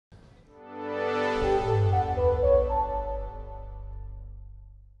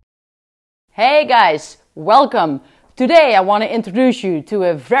Hey guys, welcome! Today I want to introduce you to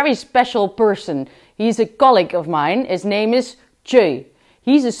a very special person. He's a colleague of mine. His name is Tjeu.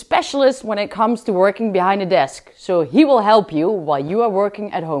 He's a specialist when it comes to working behind a desk, so he will help you while you are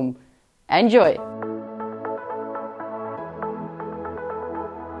working at home. Enjoy!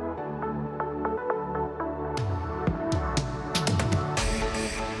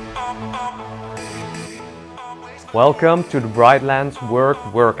 Welcome to the Brightlands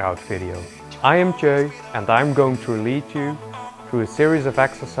workout video. I am Tjeu and I'm going to lead you through a series of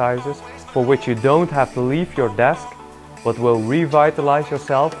exercises for which you don't have to leave your desk, but will revitalize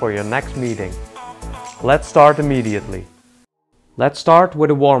yourself for your next meeting. Let's start immediately. Let's start with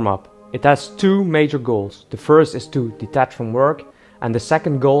a warm-up. It has two major goals. The first is to detach from work and the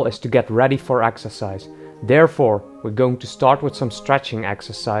second goal is to get ready for exercise. Therefore, we're going to start with some stretching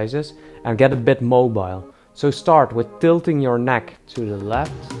exercises and get a bit mobile. So start with tilting your neck to the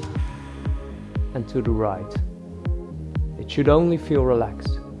left and to the right. It should only feel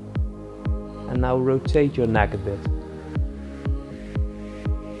relaxed. And now rotate your neck a bit.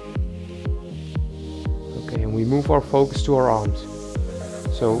 Okay, and we move our focus to our arms.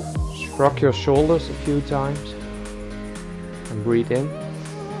 So shrug your shoulders a few times and breathe in.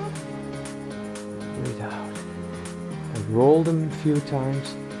 Breathe out. And roll them a few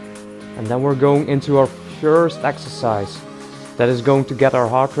times. And then we're going into our first exercise that is going to get our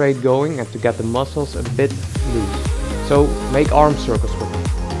heart rate going and to get the muscles a bit loose. So make arm circles with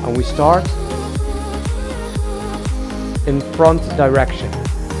it. And we start in front direction.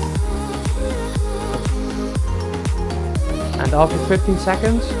 And after 15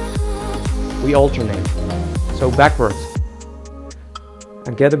 seconds, we alternate. So backwards.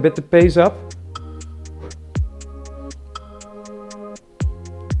 And get a bit the pace up.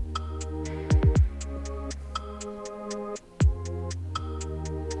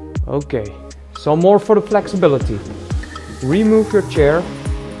 Okay, some more for the flexibility. Remove your chair,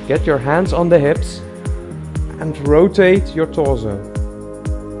 get your hands on the hips and rotate your torso.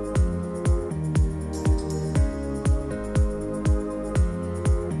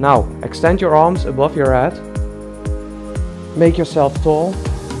 Now, extend your arms above your head. Make yourself tall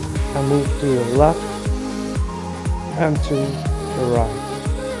and move to the left and to the right.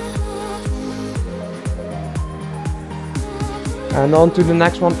 And on to the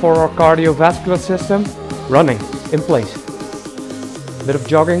next one for our cardiovascular system, running in place. A bit of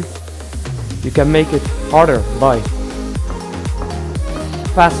jogging. You can make it harder by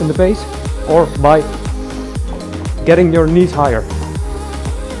fasten the pace or by getting your knees higher.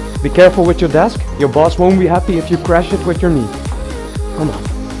 Be careful with your desk. Your boss won't be happy if you crash it with your knee. Come on,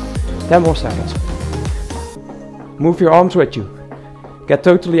 10 more seconds. Move your arms with you. Get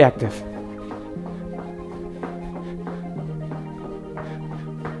totally active.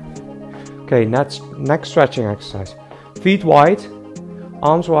 Okay, next stretching exercise. Feet wide,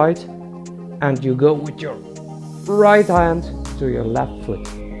 arms wide, and you go with your right hand to your left foot.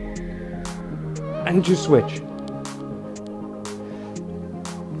 And you switch.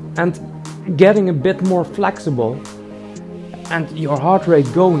 And getting a bit more flexible and your heart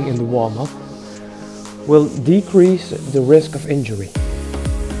rate going in the warm-up will decrease the risk of injury.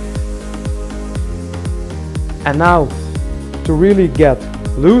 And now, to really get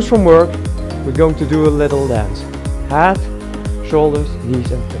loose from work, we're going to do a little dance. Head, shoulders,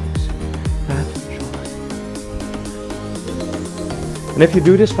 knees and toes. Head, shoulders. And if you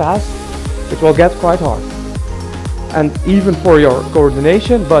do this fast, it will get quite hard. And even for your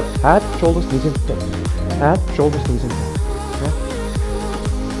coordination, but head, shoulders, knees and toes. Head, shoulders, knees and toes. Okay?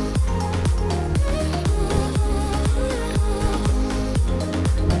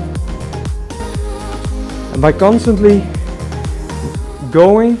 And by constantly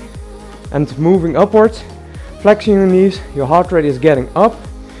going and moving upwards, flexing your knees, your heart rate is getting up,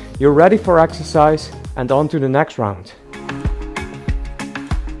 you're ready for exercise and on to the next round.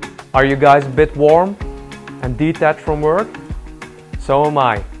 Are you guys a bit warm and detached from work? So am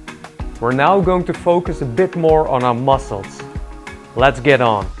I. We're now going to focus a bit more on our muscles. Let's get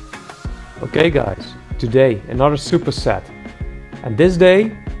on. Okay guys, today another superset. And this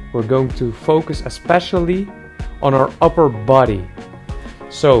day we're going to focus especially on our upper body.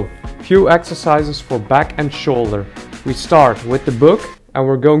 So, few exercises for back and shoulder. We start with the book and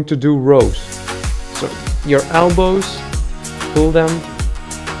we're going to do rows. So your elbows, pull them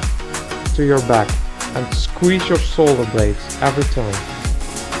to your back and squeeze your shoulder blades every time.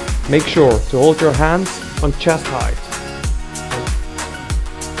 Make sure to hold your hands on chest height.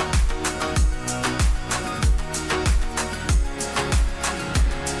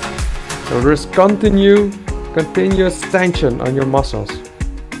 So there's continuous tension on your muscles.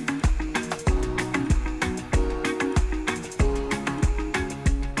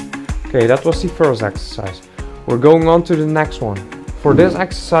 Okay, that was the first exercise. We're going on to the next one. For this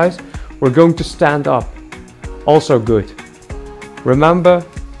exercise, we're going to stand up. Also good. Remember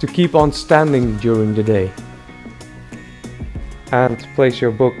to keep on standing during the day. And place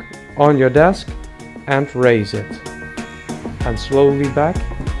your book on your desk and raise it. And slowly back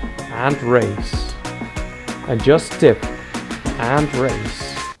and raise. And just tip and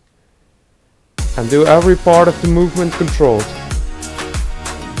raise. And do every part of the movement controlled.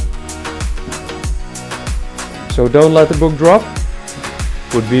 So don't let the book drop,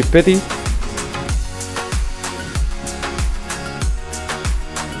 would be a pity.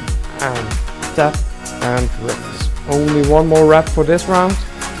 And tap and raise. Only one more rep for this round.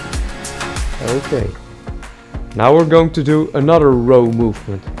 Okay. Now we're going to do another row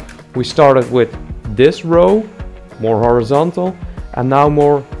movement. We started with this row, more horizontal, and now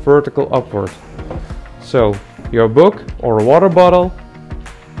more vertical upward. So your book or a water bottle,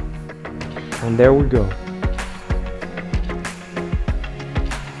 and there we go.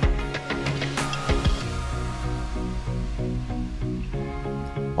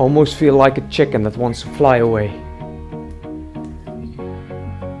 Almost feel like a chicken that wants to fly away.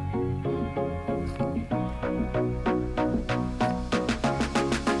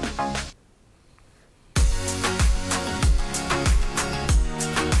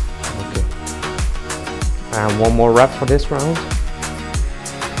 Okay. And one more rep for this round.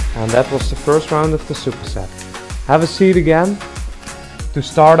 And that was the first round of the superset. Have a seat again to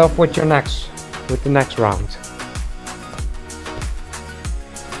start off with the next round.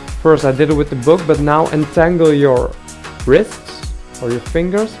 First I did it with the book, but now entangle your wrists or your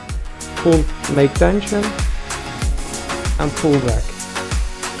fingers, make tension and pull back.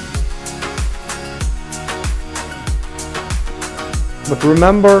 But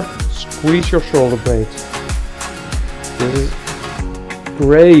remember, squeeze your shoulder blades. This is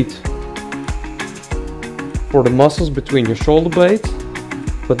great for the muscles between your shoulder blades,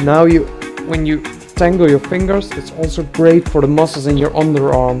 but now when you tangle your fingers, it's also great for the muscles in your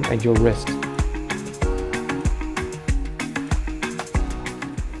underarm and your wrist.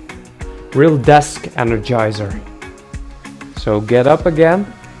 Real desk energizer. So get up again.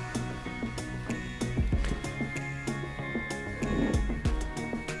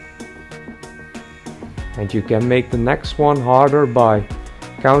 And you can make the next one harder by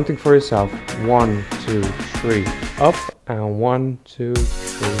counting for yourself. 1, 2, 3 up and 1, 2,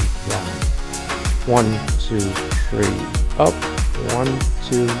 3 down. 1, 2, 3 up, 1,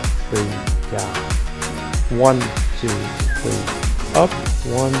 2, 3 down. 1, 2, 3 up,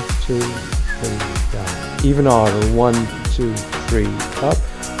 1, 2, 3 down. Even harder. 1, 2, 3 up,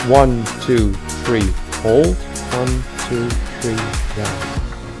 1, 2, 3 hold, 1, 2, 3 down.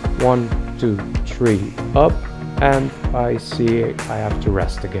 1, 2, 3 up, and I see I have to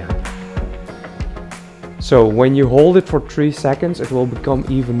rest again. So when you hold it for 3 seconds, it will become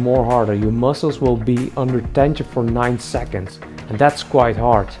even more harder. Your muscles will be under tension for 9 seconds, and that's quite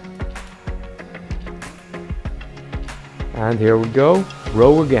hard. And here we go,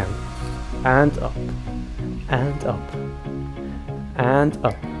 row again, and up, and up, and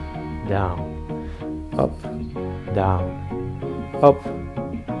up, down, up, down, up,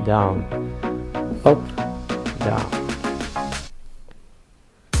 down, up, down.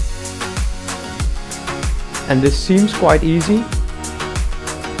 And this seems quite easy.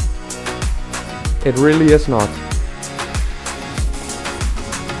 It really is not.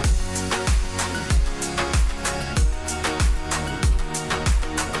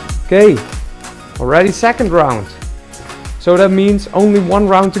 Okay, already second round. So that means only one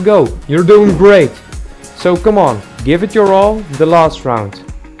round to go. You're doing great. So come on, give it your all, the last round.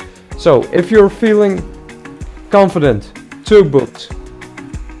 So if you're feeling confident, 2 booked,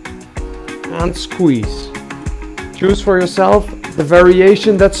 and squeeze. Choose for yourself the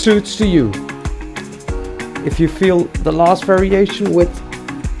variation that suits to you. If you feel the last variation with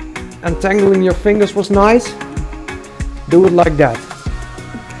entangling your fingers was nice, do it like that.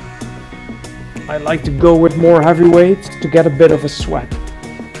 I like to go with more heavy weights to get a bit of a sweat.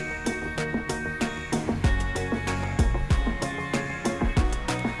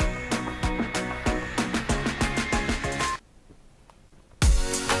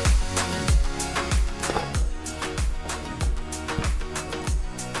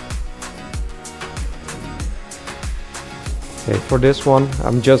 Okay, for this one,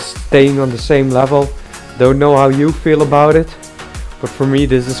 I'm just staying on the same level. Don't know how you feel about it, but for me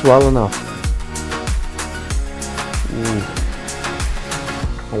this is well enough.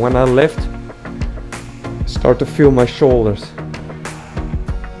 And when I lift, I start to feel my shoulders.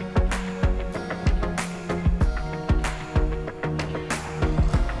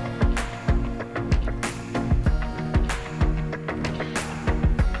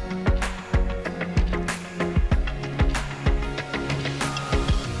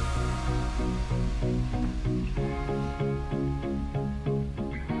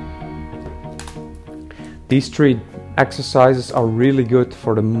 These 3 exercises are really good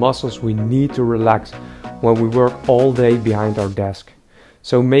for the muscles we need to relax when we work all day behind our desk.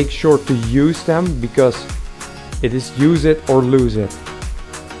 So make sure to use them, because it is use it or lose it.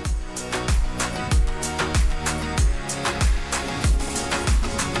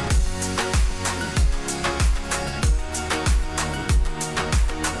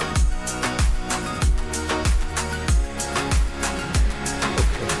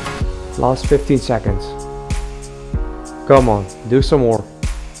 Last 15 seconds. Come on, do some more.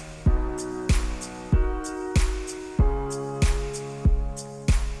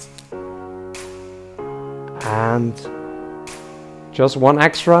 And just 1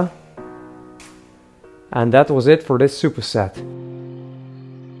 extra. And that was it for this superset.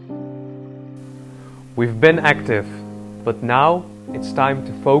 We've been active, but now it's time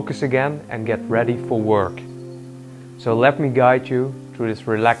to focus again and get ready for work. So let me guide you through this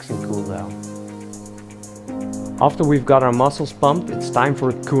relaxing cool down. After we've got our muscles pumped, it's time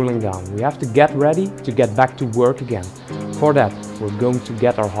for cooling down. We have to get ready to get back to work again. For that, we're going to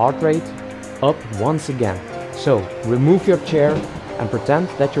get our heart rate up once again. So remove your chair and pretend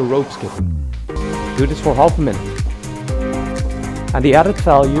that you're rope skipping. Do this for half a minute. And the added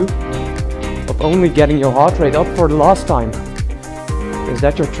value of only getting your heart rate up for the last time is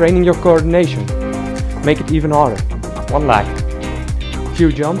that you're training your coordination. Make it even harder. 1 leg.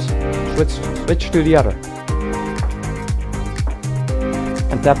 Few jumps, switch to the other.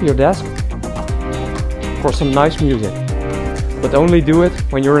 And tap your desk for some nice music. But only do it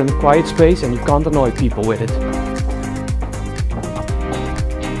when you're in a quiet space and you can't annoy people with it.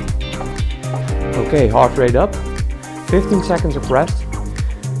 Okay, heart rate up. 15 seconds of rest,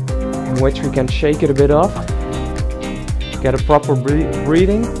 in which we can shake it a bit off. Get a proper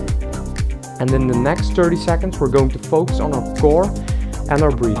breathing. And in the next 30 seconds we're going to focus on our core and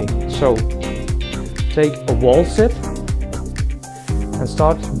our breathing. So take a wall sit and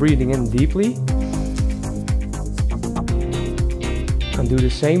start breathing in deeply. And do the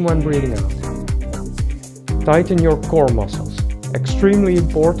same when breathing out. Tighten your core muscles. Extremely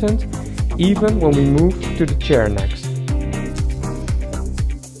important, even when we move to the chair next.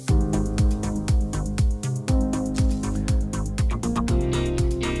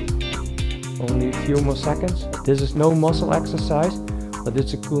 Only a few more seconds. This is no muscle exercise, but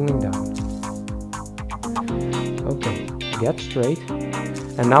it's a cooling down. Okay, get straight.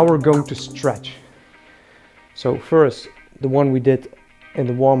 And now we're going to stretch. So first, the one we did in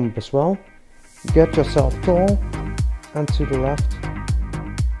the warm-up as well. Get yourself tall and to the left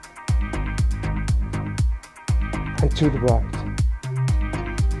and to the right.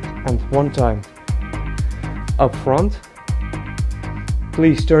 And 1 time up front.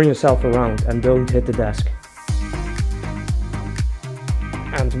 Please turn yourself around and don't hit the desk.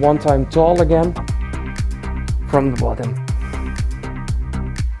 And 1 time tall again from the bottom.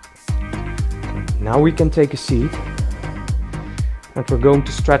 Now we can take a seat, and we're going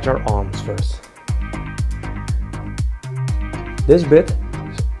to stretch our arms first. This bit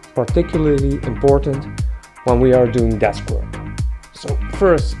is particularly important when we are doing desk work. So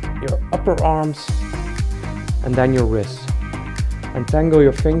first your upper arms and then your wrists. Entangle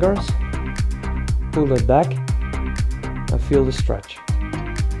your fingers, pull it back and feel the stretch.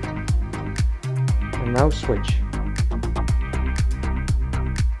 And now switch.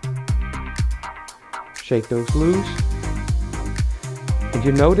 Shake those loose. And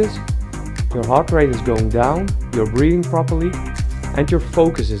you notice your heart rate is going down, you're breathing properly, and your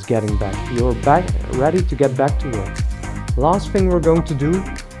focus is getting back. You're ready to get back to work. Last thing we're going to do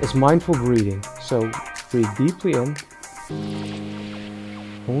is mindful breathing. So breathe deeply in.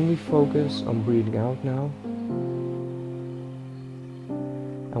 Only focus on breathing out now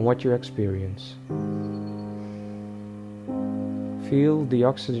and what you experience. Feel the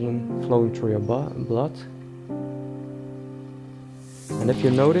oxygen flowing through your blood. And if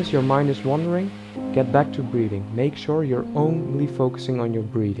you notice your mind is wandering, get back to breathing. Make sure you're only focusing on your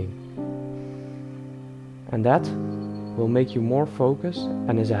breathing. And that will make you more focused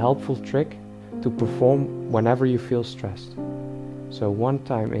and is a helpful trick to perform whenever you feel stressed. So 1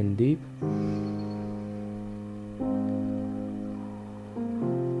 time in deep.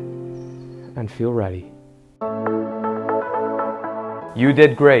 And feel ready. You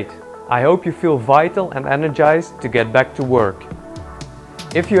did great. I hope you feel vital and energized to get back to work.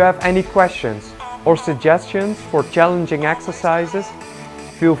 If you have any questions or suggestions for challenging exercises,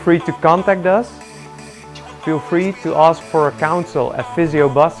 feel free to contact us. Feel free to ask for a counsel at Physio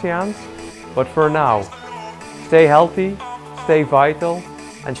Bastiaans. But for now, stay healthy, stay vital,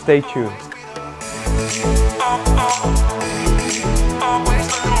 and stay tuned. Always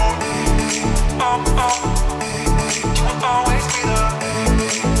alone.